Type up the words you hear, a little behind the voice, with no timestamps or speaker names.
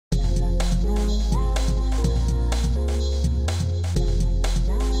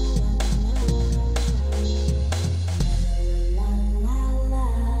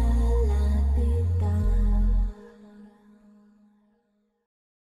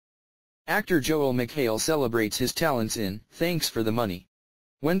Actor Joel McHale celebrates his talents in Thanks for the Money.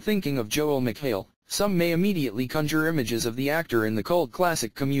 When thinking of Joel McHale, some may immediately conjure images of the actor in the cult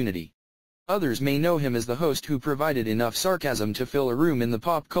classic Community. Others may know him as the host who provided enough sarcasm to fill a room in the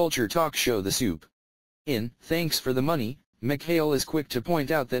pop culture talk show The Soup. In Thanks for the Money, McHale is quick to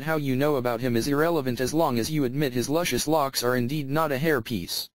point out that how you know about him is irrelevant as long as you admit his luscious locks are indeed not a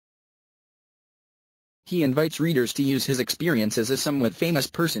hairpiece. He invites readers to use his experience as a somewhat famous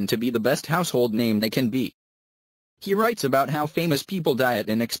person to be the best household name they can be. He writes about how famous people diet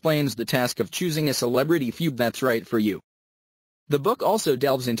and explains the task of choosing a celebrity feud that's right for you. The book also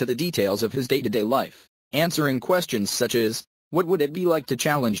delves into the details of his day-to-day life, answering questions such as, what would it be like to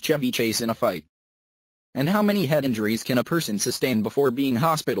challenge Chevy Chase in a fight? And how many head injuries can a person sustain before being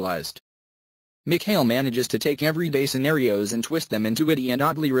hospitalized? McHale manages to take everyday scenarios and twist them into witty and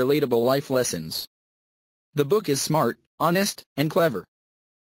oddly relatable life lessons. The book is smart, honest, and clever.